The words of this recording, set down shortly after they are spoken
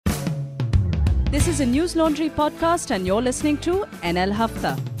This is a News Laundry podcast and you're listening to NL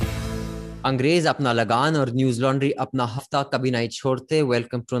Hafta. अंग्रेज अपना लगान और न्यूज लॉन्ड्री अपना हफ्ता कभी नहीं छोड़ते.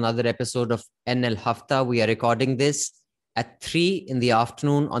 Welcome to another episode of NL Hafta. We are recording this at 3 in the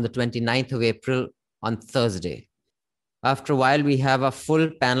afternoon on the 29th of April on Thursday. After a while, we have a full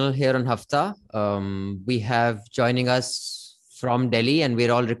panel here on Hafta. We have joining us from Delhi, and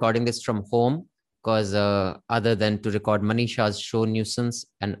we're all recording this from home because other than to record Manisha's show Nuisance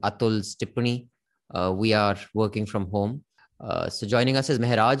and Atul's Tippani, we are working from home. So joining us is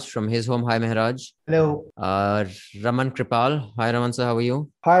Mehraj from his home. Hi, Mehraj. Hello. Raman Kripal. Hi, Raman sir. How are you?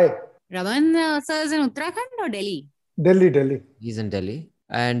 Hi. Raman sir is in Uttarakhand or Delhi? Delhi. He's in Delhi.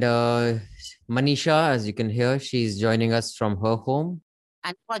 And Manisha, as you can hear, she's joining us from her home.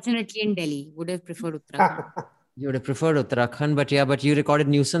 Unfortunately in Delhi. Would have preferred Uttarakhand. You would have preferred Uttarakhand, but you recorded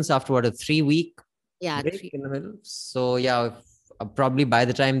Nuisance after what, a 3-week break in the middle? So probably by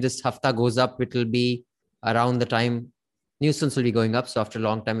the time this hafta goes up, it will be around the time Nuisance will be going up. So after a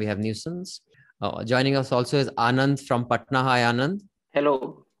long time, we have Nuisance. Joining us also is Anand from Patna. Hi, Anand.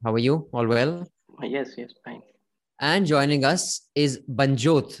 Hello. How are you? All well? Yes, fine. And joining us is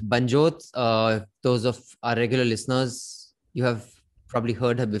Banjot. Banjot, those of our regular listeners, you have probably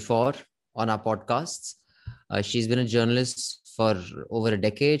heard her before on our podcasts. She's been a journalist for over a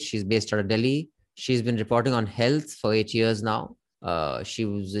decade. She's based out of Delhi. She's been reporting on health for 8 years now. She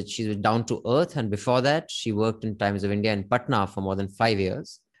was down to earth, and before that she worked in Times of India in Patna for more than 5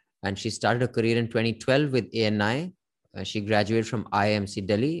 years, and she started her career in 2012 with ANI. She graduated from IIMC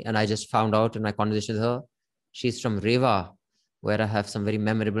Delhi, and I just found out in my conversation with her she's from Rewa, where I have some very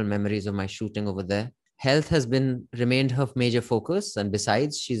memorable memories of my shooting over there. Health has remained her major focus, and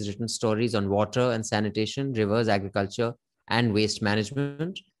besides, she's written stories on water and sanitation, rivers, agriculture, and waste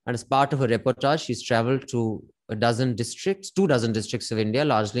management. And as part of her reportage, she's traveled to 2 dozen districts of India,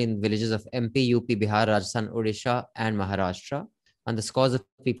 largely in villages of MP, UP, Bihar, Rajasthan, Odisha, and Maharashtra. And the scores of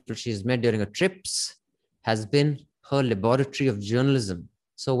people she's met during her trips has been her laboratory of journalism.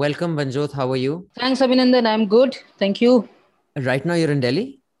 So welcome, Banjot. How are you? Thanks, Abhinandan. I'm good. Thank you. Right now you're in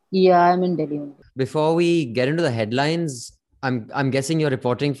Delhi? Yeah, I'm in Delhi. Before we get into the headlines, I'm guessing your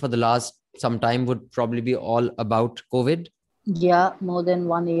reporting for the last some time would probably be all about COVID. Yeah, more than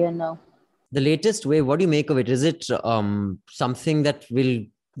 1 year now. The latest wave, what do you make of it? Is it something that will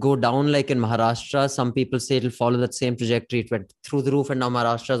go down like in Maharashtra? Some people say it'll follow that same trajectory. It went through the roof and now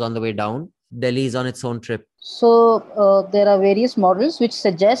Maharashtra is on the way down. Delhi is on its own trip. So there are various models which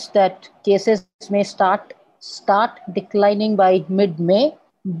suggest that cases may start declining by mid-May,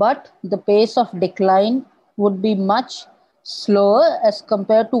 but the pace of decline would be much slower as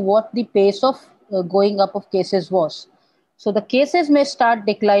compared to what the pace of going up of cases was. So the cases may start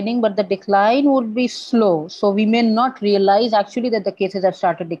declining, but the decline would be slow. So we may not realize actually that the cases have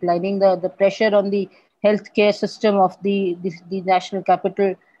started declining. The pressure on the healthcare system of the national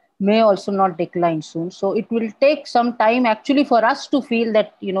capital may also not decline soon. So it will take some time actually for us to feel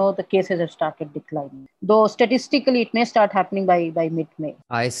that, the cases have started declining. Though statistically, it may start happening by mid-May.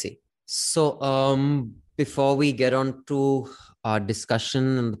 I see. So before we get on to our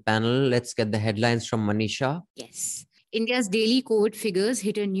discussion on the panel, let's get the headlines from Manisha. Yes. India's daily COVID figures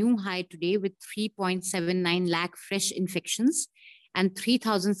hit a new high today with 3.79 lakh fresh infections and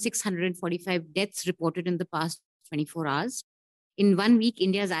 3,645 deaths reported in the past 24 hours. In 1 week,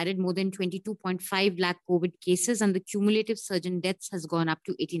 India has added more than 22.5 lakh COVID cases, and the cumulative surge in deaths has gone up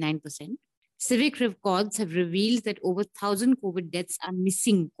to 89%. Civic records have revealed that over 1,000 COVID deaths are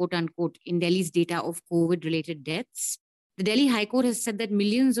missing, quote unquote, in Delhi's data of COVID-related deaths. The Delhi High Court has said that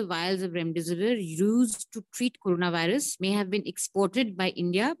millions of vials of remdesivir used to treat coronavirus may have been exported by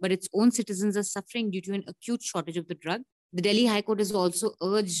India, but its own citizens are suffering due to an acute shortage of the drug. The Delhi High Court has also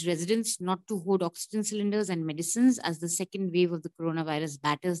urged residents not to hoard oxygen cylinders and medicines as the second wave of the coronavirus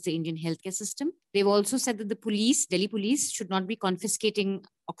batters the Indian healthcare system. They've also said that Delhi police should not be confiscating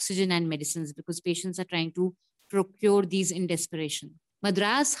oxygen and medicines because patients are trying to procure these in desperation.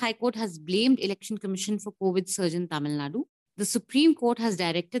 Madras High Court has blamed Election Commission for COVID surge in Tamil Nadu. The Supreme Court has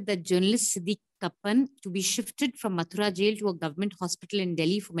directed that journalist Siddiq Kappan to be shifted from Mathura jail to a government hospital in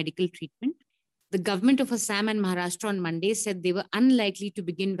Delhi for medical treatment. The government of Assam and Maharashtra on Monday said they were unlikely to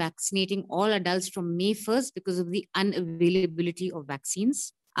begin vaccinating all adults from May 1st because of the unavailability of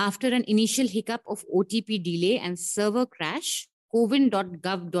vaccines. After an initial hiccup of OTP delay and server crash,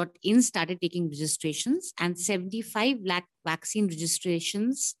 cowin.gov.in started taking registrations, and 75 lakh vaccine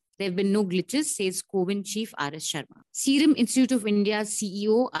registrations. There have been no glitches, says Cowin chief R.S. Sharma. Serum Institute of India's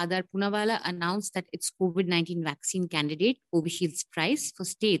CEO Adar Poonawalla announced that its COVID-19 vaccine candidate, Covishield's price for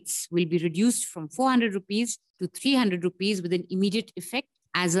states will be reduced from 400 rupees to 300 rupees with an immediate effect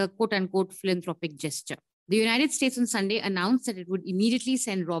as a quote-unquote philanthropic gesture. The United States on Sunday announced that it would immediately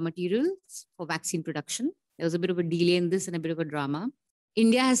send raw materials for vaccine production. There was a bit of a delay in this and a bit of a drama.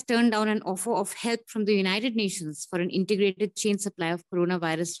 India has turned down an offer of help from the United Nations for an integrated chain supply of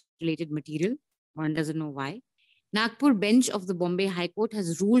coronavirus-related material. One doesn't know why. Nagpur bench of the Bombay High Court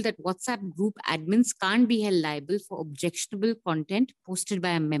has ruled that WhatsApp group admins can't be held liable for objectionable content posted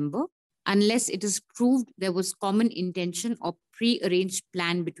by a member unless it is proved there was common intention or pre-arranged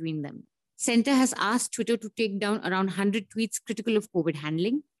plan between them. Centre has asked Twitter to take down around 100 tweets critical of COVID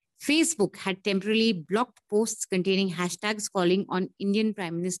handling. Facebook had temporarily blocked posts containing hashtags calling on Indian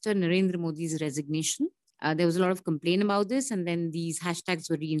Prime Minister Narendra Modi's resignation. There was a lot of complaint about this, and then these hashtags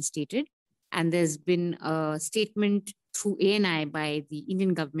were reinstated. And there's been a statement through ANI by the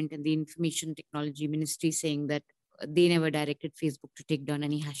Indian government and the Information Technology Ministry saying that they never directed Facebook to take down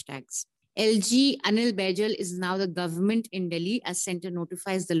any hashtags. LG Anil Baijal is now the government in Delhi as Centre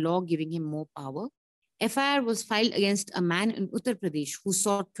notifies the law giving him more power. FIR was filed against a man in Uttar Pradesh who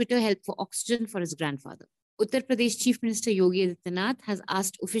sought Twitter help for oxygen for his grandfather. Uttar Pradesh Chief Minister Yogi Adityanath has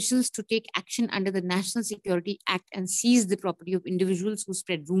asked officials to take action under the National Security Act and seize the property of individuals who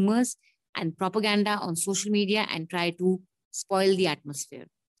spread rumors and propaganda on social media and try to spoil the atmosphere.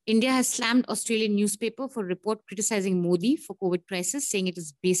 India has slammed Australian newspaper for a report criticizing Modi for COVID crisis, saying it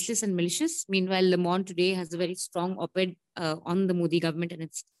is baseless and malicious. Meanwhile, Le Monde today has a very strong op-ed on the Modi government and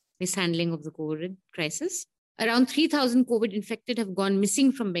its mishandling of the COVID crisis. Around 3,000 COVID infected have gone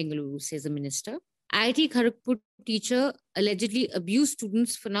missing from Bengaluru, says the minister. IIT Kharagpur teacher allegedly abused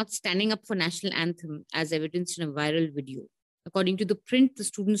students for not standing up for national anthem, as evidenced in a viral video. According to the print, the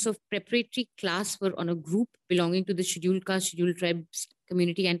students of preparatory class were on a group belonging to the scheduled caste, scheduled tribes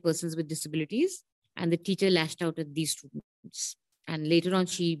community and persons with disabilities. And the teacher lashed out at these students. And later on,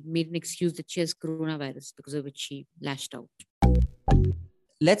 she made an excuse that she has coronavirus, because of which she lashed out.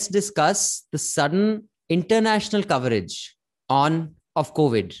 Let's discuss the sudden international coverage of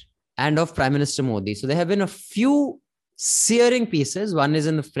COVID and of Prime Minister Modi. So there have been a few searing pieces. One is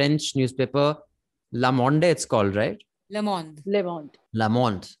in the French newspaper, Le Monde, it's called, right? Le Monde. Le Monde. Le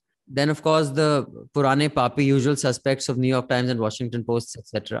Monde. Then, of course, the Purane Papi usual suspects of New York Times and Washington Post,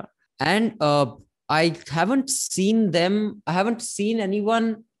 etc. And I haven't seen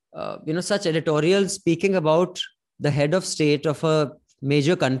anyone, such editorials speaking about the head of state of a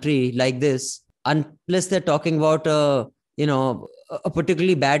major country like this, unless they're talking about, a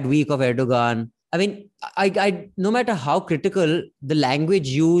particularly bad week of Erdogan. I mean, I no matter how critical the language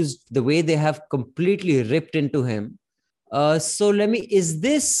used, the way they have completely ripped into him. Is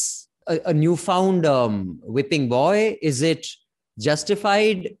this a newfound whipping boy? Is it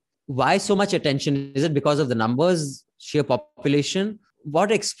justified? Why so much attention? Is it because of the numbers, sheer population?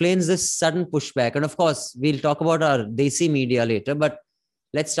 What explains this sudden pushback? And of course, we'll talk about our Desi media later, but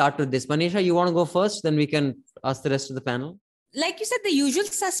let's start with this. Manisha, you want to go first? Then we can ask the rest of the panel. Like you said, the usual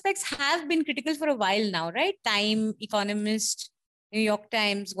suspects have been critical for a while now, right? Time, Economist, New York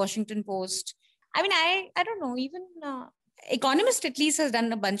Times, Washington Post. I mean, I don't know, even Economist at least has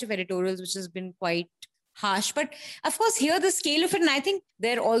done a bunch of editorials, which has been quite harsh. But of course, here the scale of it, and I think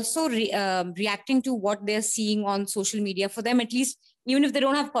they're also reacting to what they're seeing on social media. For them, at least, even if they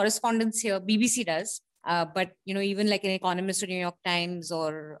don't have correspondence here, BBC does. But, even like an Economist or New York Times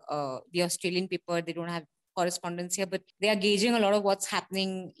or the Australian paper, they don't have correspondence here, but they are gauging a lot of what's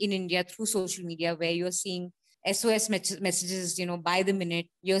happening in India through social media, where you're seeing SOS messages, by the minute.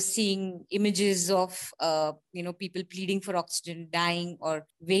 You're seeing images of, people pleading for oxygen, dying, or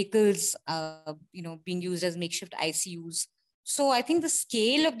vehicles, being used as makeshift ICUs. So I think the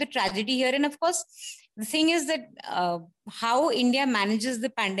scale of the tragedy here, and of course, the thing is that how India manages the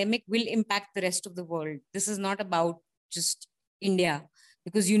pandemic will impact the rest of the world. This is not about just India,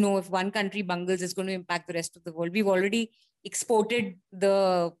 because, if one country bungles, it's going to impact the rest of the world. We've already exported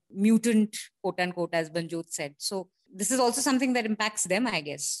the mutant, quote unquote, as Banjot said. So this is also something that impacts them, I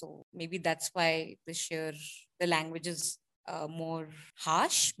guess. So maybe that's why the language is more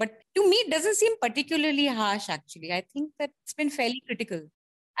harsh. But to me, it doesn't seem particularly harsh, actually. I think that it's been fairly critical.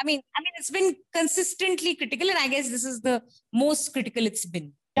 I mean, it's been consistently critical, and I guess this is the most critical it's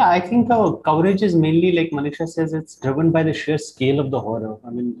been. Yeah, I think coverage is mainly, like Manisha says, it's driven by the sheer scale of the horror. I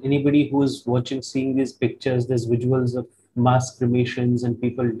mean, anybody who's seeing these pictures, these visuals of mass cremations and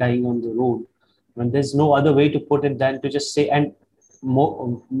people dying on the road, and there's no other way to put it than to just say, and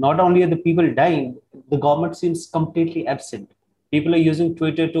not only are the people dying, the government seems completely absent. People are using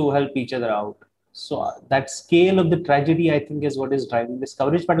Twitter to help each other out. So that scale of the tragedy, I think, is what is driving this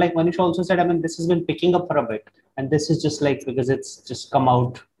coverage. But like Manisha also said, I mean, this has been picking up for a bit. And this is just like, because it's just come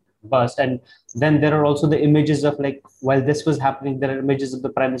out bust. And then there are also the images of, like, while this was happening, there are images of the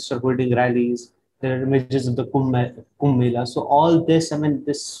Prime Minister holding rallies, there are images of the Kumbh Mela. So all this, I mean,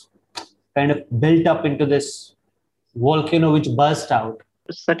 this kind of built up into this volcano which burst out.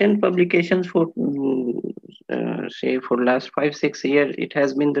 Certain publications for say for last 5-6 years, it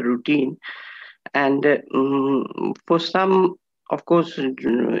has been the routine, and for some, of course,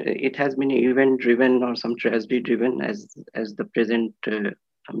 it has been event driven or some tragedy driven, as the present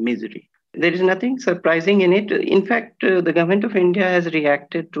misery. There is nothing surprising in it. In fact, the government of India has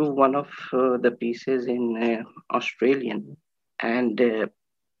reacted to one of the pieces in Australian, and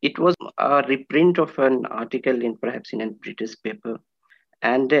it was a reprint of an article in perhaps in a British paper.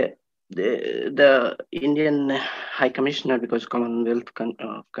 And the Indian High Commissioner, because Commonwealth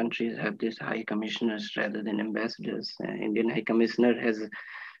countries have these High Commissioners rather than ambassadors, Indian High Commissioner has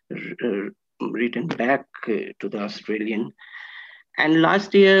written back to the Australian. And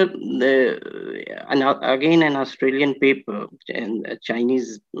last year, again an Australian paper, and a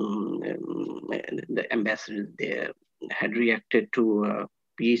Chinese the ambassador there had reacted to a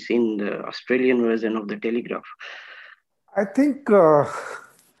piece in the Australian version of the Telegraph. I think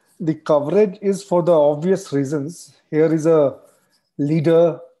the coverage is for the obvious reasons. Here is a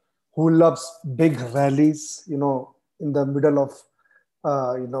leader who loves big rallies, in the middle of,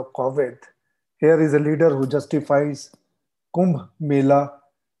 COVID. Here is a leader who justifies Kumbh Mela,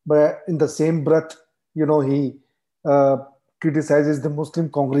 but in the same breath, he criticizes the Muslim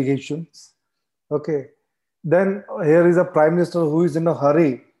congregations. Okay. Then here is a prime minister who is in a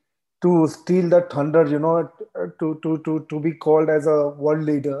hurry to steal the thunder, to be called as a world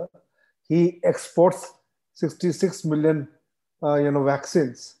leader. He exports 66 million,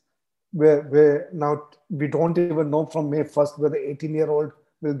 vaccines, where now we don't even know from May 1st whether the 18-year-old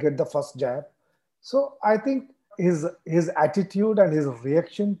will get the first jab. So I think his attitude and his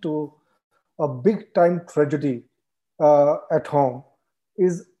reaction to a big time tragedy at home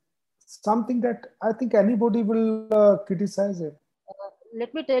is something that I think anybody will criticize him.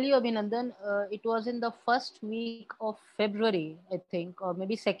 Let me tell you, Abhinandan, it was in the first week of February, I think, or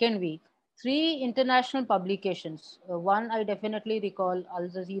maybe second week. 3 international publications. One I definitely recall, Al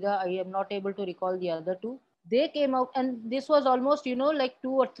Jazeera. I am not able to recall the other 2. They came out, and this was almost, like 2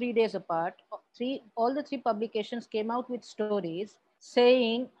 or 3 days apart. All the 3 publications came out with stories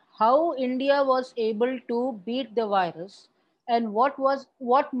saying how India was able to beat the virus and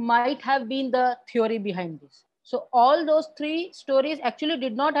what might have been the theory behind this. So all those 3 stories actually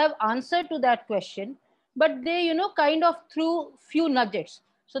did not have answer to that question, but they, kind of threw few nuggets.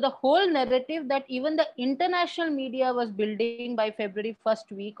 So the whole narrative that even the international media was building by February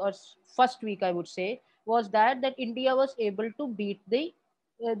first week, I would say, was that India was able to beat the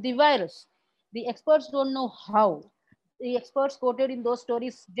virus. The experts don't know how. The experts quoted in those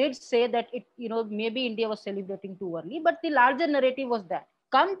stories did say that maybe India was celebrating too early, but the larger narrative was that.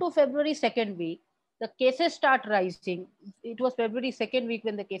 Come to February 2nd week, the cases start rising. It was February 2nd week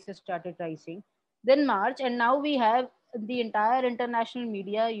when the cases started rising. Then March, and now we have the entire international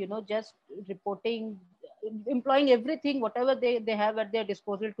media, just reporting, employing everything, whatever they have at their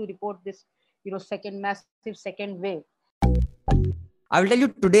disposal to report this, massive second wave. I will tell you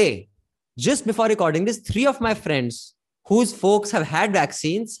today, just before recording this, 3 of my friends whose folks have had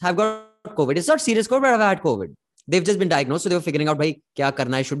vaccines have got COVID. It's not serious COVID, but have had COVID. They've just been diagnosed. So they were figuring out, kya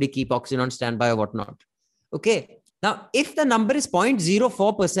karna hai? Should we keep oxygen on standby or whatnot? Okay. Now, if the number is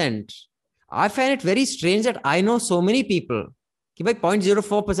 0.04%, I find it very strange that I know so many people. Ki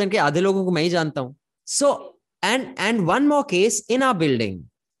 0.04% ke aadhe logon ko main hi janta hu. So, and one more case in our building.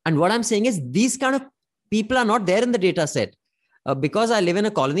 And what I'm saying is these kind of people are not there in the data set. Because I live in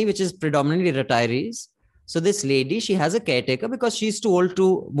a colony which is predominantly retirees. So this lady, she has a caretaker because she's too old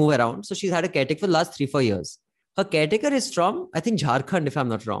to move around. So she's had a caretaker for the last 3-4 years. Her caretaker is from, I think, Jharkhand, if I'm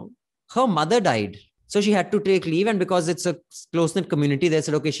not wrong. Her mother died. So she had to take leave. And because it's a close-knit community, they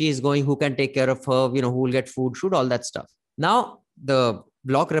said, okay, she is going, who can take care of her, who will get food, all that stuff. Now, the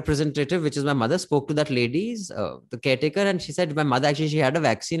block representative, which is my mother, spoke to that lady's, the caretaker, and she said, my mother actually, she had a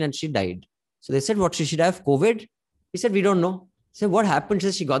vaccine and she died. So they said, what, she should have COVID? He said, we don't know. So what happened? She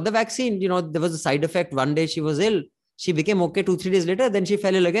said, she got the vaccine. There was a side effect. One day she was ill. She became okay 2-3 days later. Then she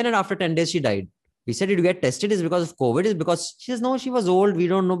fell ill again. And after 10 days, she died. We said, did you get tested? Is because of COVID? Is because she says, no, she was old. We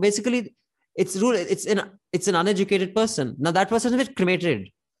don't know. Basically, it's an uneducated person. Now that person is cremated.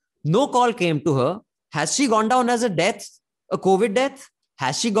 No call came to her. Has she gone down as a death, a COVID death?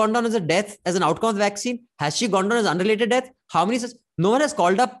 Has she gone down as a death as an outcome of the vaccine? Has she gone down as unrelated death? How many such? No one has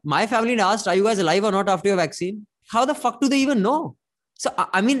called up my family and asked, are you guys alive or not after your vaccine? How the fuck do they even know? So,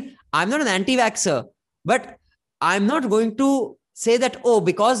 I mean, I'm not an anti-vaxxer, but I'm not going to say that, oh,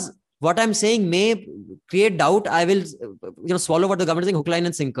 because what I'm saying may create doubt, I will swallow what the government is saying, hook, line,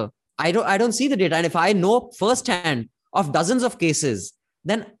 and sinker. I don't see the data. And if I know firsthand of dozens of cases,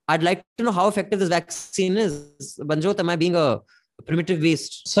 then I'd like to know how effective this vaccine is. Banjot, am I being a primitive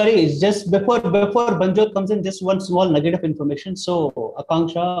beast? Sorry, just before Banjot comes in, just one small nugget of information. So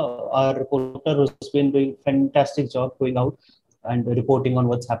Akanksha, our reporter, who's been doing a fantastic job going out and reporting on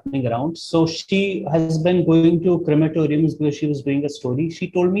what's happening around. So she has been going to crematoriums because she was doing a story.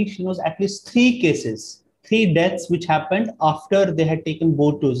 She told me she knows at least 3 deaths which happened after they had taken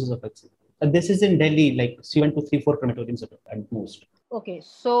both doses of vaccine. And this is in Delhi, like she went to 3-4 crematoriums at most. Okay,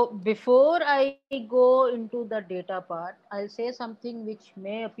 so before I go into the data part, I'll say something which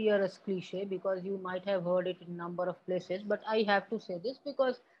may appear as cliche because you might have heard it in a number of places, but I have to say this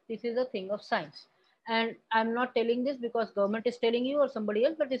because this is a thing of science. And I'm not telling this because government is telling you or somebody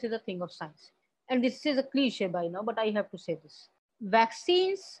else, but this is a thing of science. And this is a cliche by now, but I have to say this.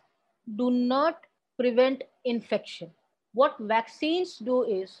 Vaccines do not prevent infection. What vaccines do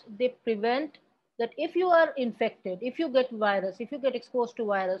is they prevent that if you are infected, if you get virus, if you get exposed to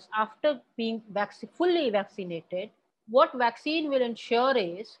virus after being fully vaccinated, what vaccine will ensure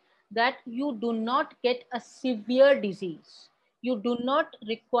is that you do not get a severe disease. You do not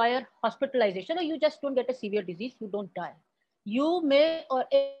require hospitalization, or you just don't get a severe disease, you don't die. You may, or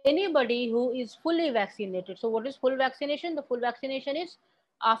anybody who is fully vaccinated. So what is full vaccination? The full vaccination is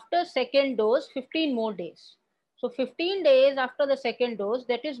after second dose, 15 more days. So 15 days after the second dose,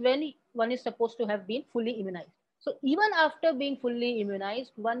 that is when one is supposed to have been fully immunized. So even after being fully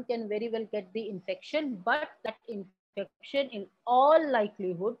immunized, one can very well get the infection, but that infection in all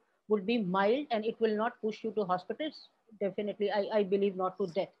likelihood would be mild and it will not push you to hospitals. Definitely, I believe not to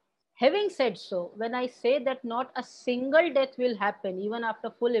death. Having said so, when I say that not a single death will happen even after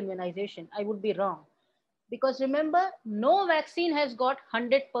full immunization, I would be wrong. Because remember, no vaccine has got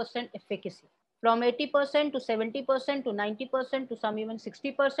 100% efficacy. From 80% to 70% to 90% to some even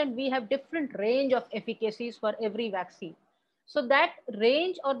 60%, we have different range of efficacies for every vaccine. So that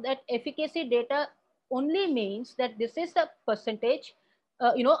range or that efficacy data only means that this is the percentage,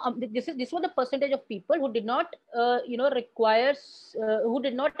 this was the percentage of people who did not, who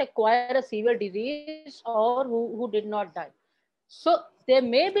did not acquire a severe disease or who did not die. So there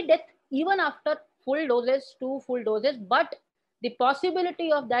may be death even after full doses, 2 full doses, but the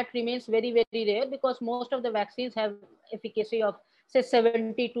possibility of that remains very, very rare because most of the vaccines have efficacy of say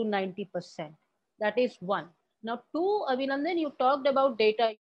 70 to 90%. That is one. Now, 2, Abhinandan, you talked about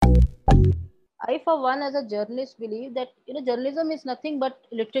data. I, for one, as a journalist, believe that journalism is nothing but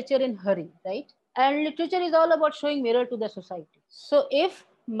literature in hurry, right? And literature is all about showing mirror to the society. So if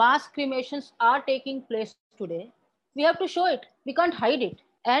mass cremations are taking place today, we have to show it. We can't hide it.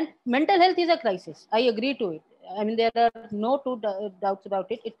 And mental health is a crisis. I agree to it. I mean, there are no two doubts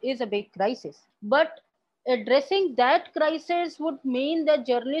about it. It is a big crisis. But addressing that crisis would mean that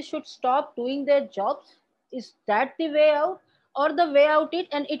journalists should stop doing their jobs. Is that the way out? Or the way out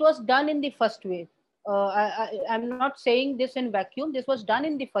and it was done in the first wave. I'm not saying this in vacuum. This was done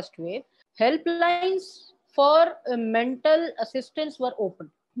in the first wave. Helplines for mental assistance were open.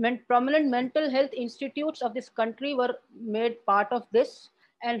 Prominent mental health institutes of this country were made part of this,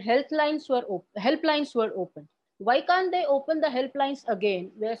 and helplines were open. Why can't they open the helplines again,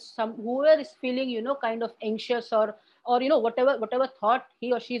 where whoever is feeling kind of anxious or whatever thought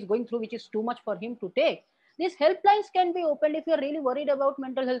he or she is going through, which is too much for him to take. These helplines can be opened if you're really worried about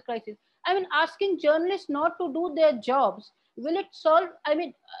mental health crisis. I mean, asking journalists not to do their jobs, will it solve? I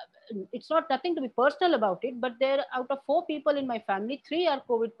mean, it's not nothing to be personal about it, but there out of 4 people in my family, 3 are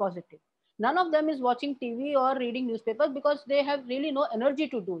COVID positive. None of them is watching TV or reading newspapers because they have really no energy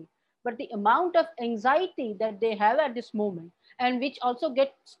to do it. But the amount of anxiety that they have at this moment, and which also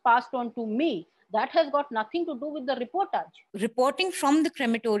gets passed on to me, that has got nothing to do with the reportage. Reporting from the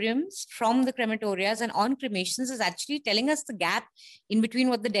crematoriums, from the crematorias and on cremations is actually telling us the gap in between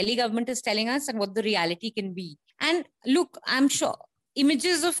what the Delhi government is telling us and what the reality can be. And look, I'm sure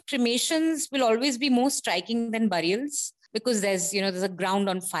images of cremations will always be more striking than burials because there's a ground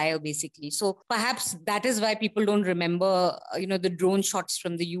on fire basically. So perhaps that is why people don't remember, the drone shots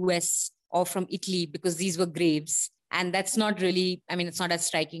from the US or from Italy, because these were graves. And that's not really, it's not as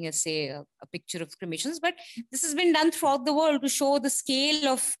striking as, say, a picture of cremations, but this has been done throughout the world to show the scale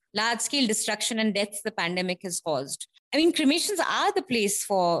of large-scale destruction and deaths the pandemic has caused. Cremations are the place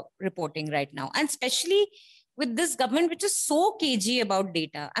for reporting right now, and especially with this government, which is so cagey about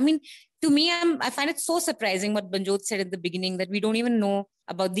data. To me, I find it so surprising what Banjot said at the beginning, that we don't even know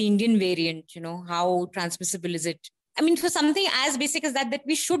about the Indian variant, how transmissible is it? I mean, for something as basic as that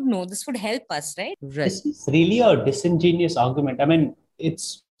we should know, this would help us, right? This is really a disingenuous argument. I mean,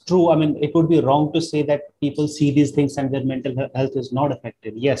 it's true. I mean, it would be wrong to say that people see these things and their mental health is not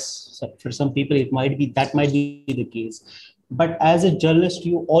affected. Yes, so for some people, it might be the case. But as a journalist,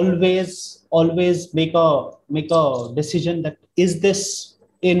 you always make a decision that is this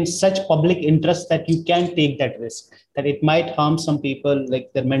in such public interest that you can take that risk, that it might harm some people,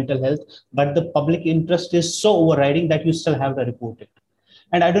 like their mental health, but the public interest is so overriding that you still have to report it.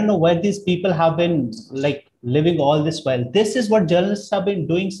 And I don't know where these people have been like living all this while. This is what journalists have been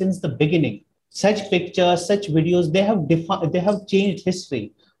doing since the beginning. Such pictures, such videos, they have changed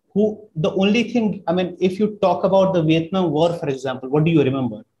history. The only thing, I mean, if you talk about the Vietnam War, for example, what do you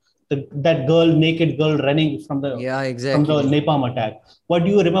remember? That naked girl running from the napalm attack. What do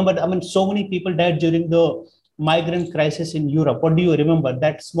you remember? I mean, so many people died during the migrant crisis in Europe. What do you remember?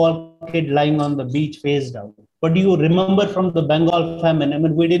 That small kid lying on the beach face down. What do you remember from the Bengal famine? I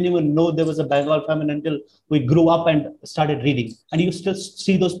mean, we didn't even know there was a Bengal famine until we grew up and started reading. And you still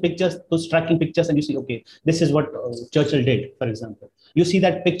see those pictures, those tracking pictures, and you see, okay, this is what Churchill did, for example. You see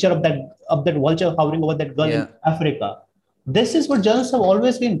that picture of that vulture hovering over that girl in Africa. This is what journalists have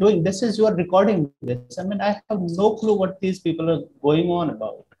always been doing. You are recording this. I mean, I have no clue what these people are going on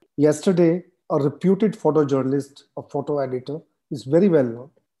about. Yesterday, a reputed photojournalist, a photo editor, is very well known.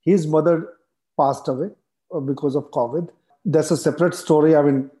 His mother passed away because of COVID. There's a separate story. I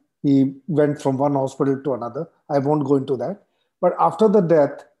mean, he went from one hospital to another. I won't go into that. But after the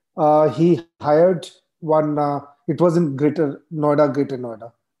death, he hired one, it was in Greater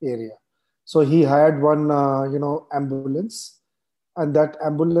Noida area. So he hired one, ambulance, and that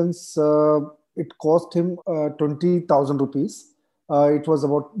ambulance, it cost him 20,000 rupees.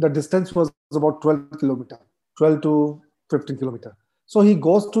 The distance was about 12 to 15 kilometers. So he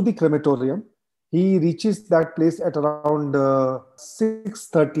goes to the crematorium. He reaches that place at around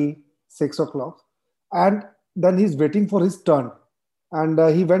 6:30, 6 o'clock. And then he's waiting for his turn. And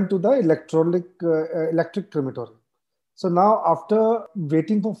he went to the electric crematorium. So now after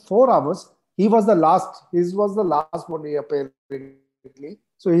waiting for 4 hours, he was the last one apparently.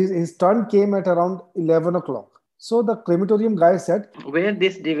 So his turn came at around 11 o'clock. So the crematorium guy said, where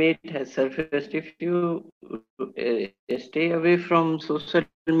this debate has surfaced, if you stay away from social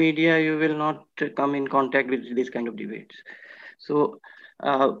media, you will not come in contact with this kind of debates. So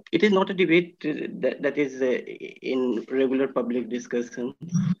it is not a debate that is in regular public discussion.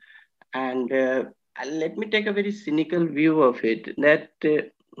 And let me take a very cynical view of it, that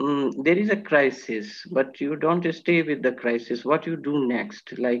there is a crisis, but you don't stay with the crisis. What you do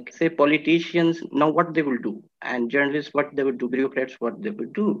next? Like, say, politicians, now what they will do, and journalists, what they would do, bureaucrats, what they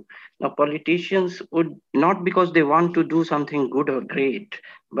would do. Now, politicians would, not because they want to do something good or great,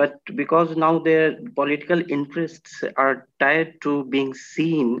 but because now their political interests are tied to being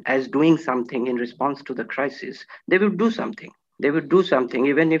seen as doing something in response to the crisis, they will do something. They would do something,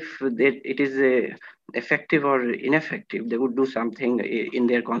 even if it is effective or ineffective. They would do something in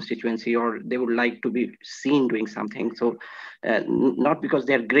their constituency, or they would like to be seen doing something. So not because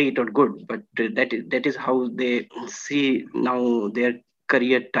they're great or good, but that is how they see now their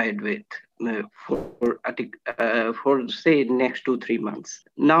career tied with for say next 2-3 months.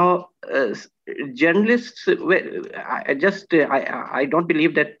 Now, journalists, I don't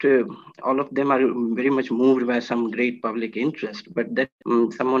believe that all of them are very much moved by some great public interest, but that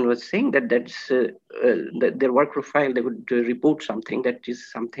someone was saying that's their work profile. They would report something that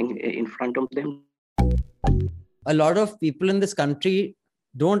is something in front of them. A lot of people in this country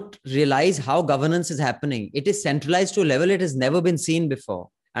don't realize how governance is happening. It is centralized to a level it has never been seen before.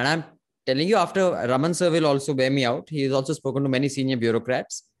 And I'm telling you, after Raman sir will also bear me out. He has also spoken to many senior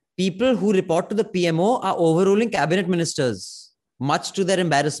bureaucrats. People who report to the PMO are overruling cabinet ministers, much to their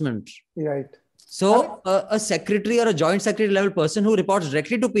embarrassment. Right. So a secretary or a joint secretary level person who reports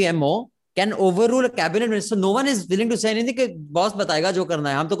directly to PMO can overrule a cabinet minister. No one is willing to say anything कि boss बताएगा जो करना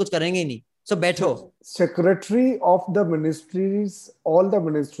है, हम तो कुछ करेंगे ही नहीं. So बैठो. Secretary of the ministries, all the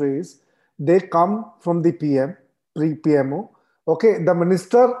ministries, they come from the PMO. Okay, the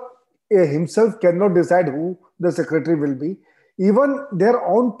minister himself cannot decide who the secretary will be. Even their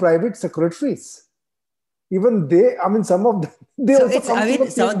own private secretaries, even they, I mean, some of them,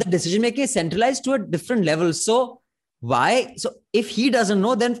 the decision making is centralized to a different level. So why? So if he doesn't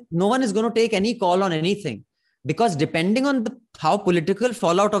know, then no one is going to take any call on anything, because depending on how political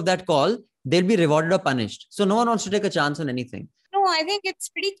fallout of that call, they'll be rewarded or punished. So no one wants to take a chance on anything. No, I think it's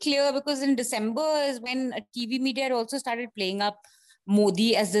pretty clear, because in December is when TV media had also started playing up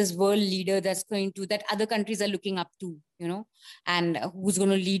Modi as this world leader that other countries are looking up to, and who's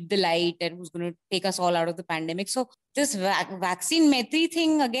going to lead the light and who's going to take us all out of the pandemic. So this vaccine Maitri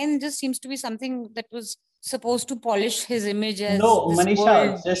thing again just seems to be something that was supposed to polish his image as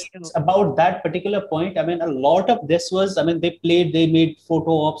Manisha, just about that particular point. I mean, a lot of this was, they made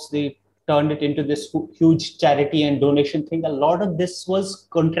photo ops, they turned it into this huge charity and donation thing. A lot of this was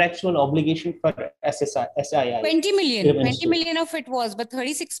contractual obligation for SII. 20 million of it was, but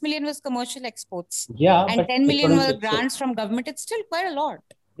 36 million was commercial exports. Yeah. And 10 million were grants from government. It's still quite a lot.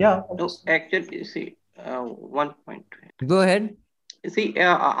 Yeah. No, actually, see, 1 point. Go ahead. See,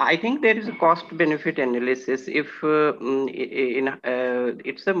 I think there is a cost-benefit analysis. If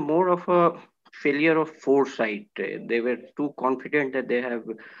it's a more of a failure of foresight. They were too confident that they have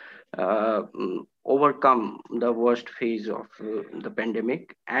overcome the worst phase of the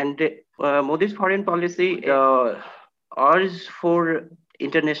pandemic. And Modi's foreign policy urge for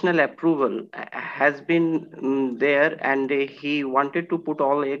international approval has been there, and he wanted to put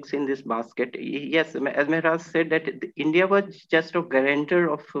all eggs in this basket. Yes, as Mehraj said, that India was just a guarantor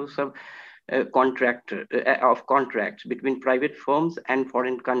of some contracts between private firms and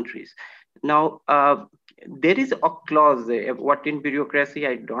foreign countries. Now, there is a clause, what in bureaucracy,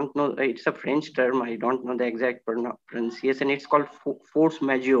 I don't know, it's a French term, I don't know the exact pronunciation, it's called force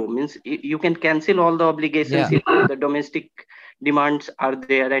majeure, means you can cancel all the obligations if the domestic demands are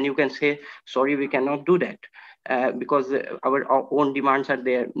there, and you can say, sorry, we cannot do that. Because our own demands are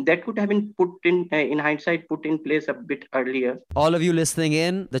there. That could have been put in hindsight, put in place a bit earlier. All of you listening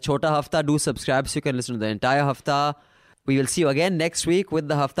in, the Chota Hafta, do subscribe so you can listen to the entire Hafta. We will see you again next week with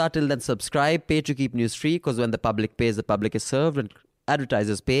the Hafta. Till then, subscribe, pay to keep news free, because when the public pays, the public is served. When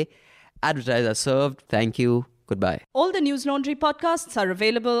advertisers pay, advertisers are served. Thank you. Goodbye. All the News Laundry podcasts are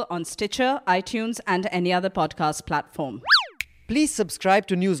available on Stitcher, iTunes, and any other podcast platform. Please subscribe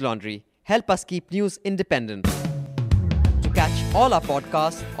to News Laundry. Help us keep news independent. To catch all our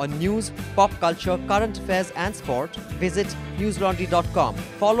podcasts on news, pop culture, current affairs and sport, visit newslaundry.com.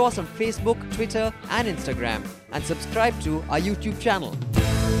 Follow us on Facebook, Twitter and Instagram, and subscribe to our YouTube channel.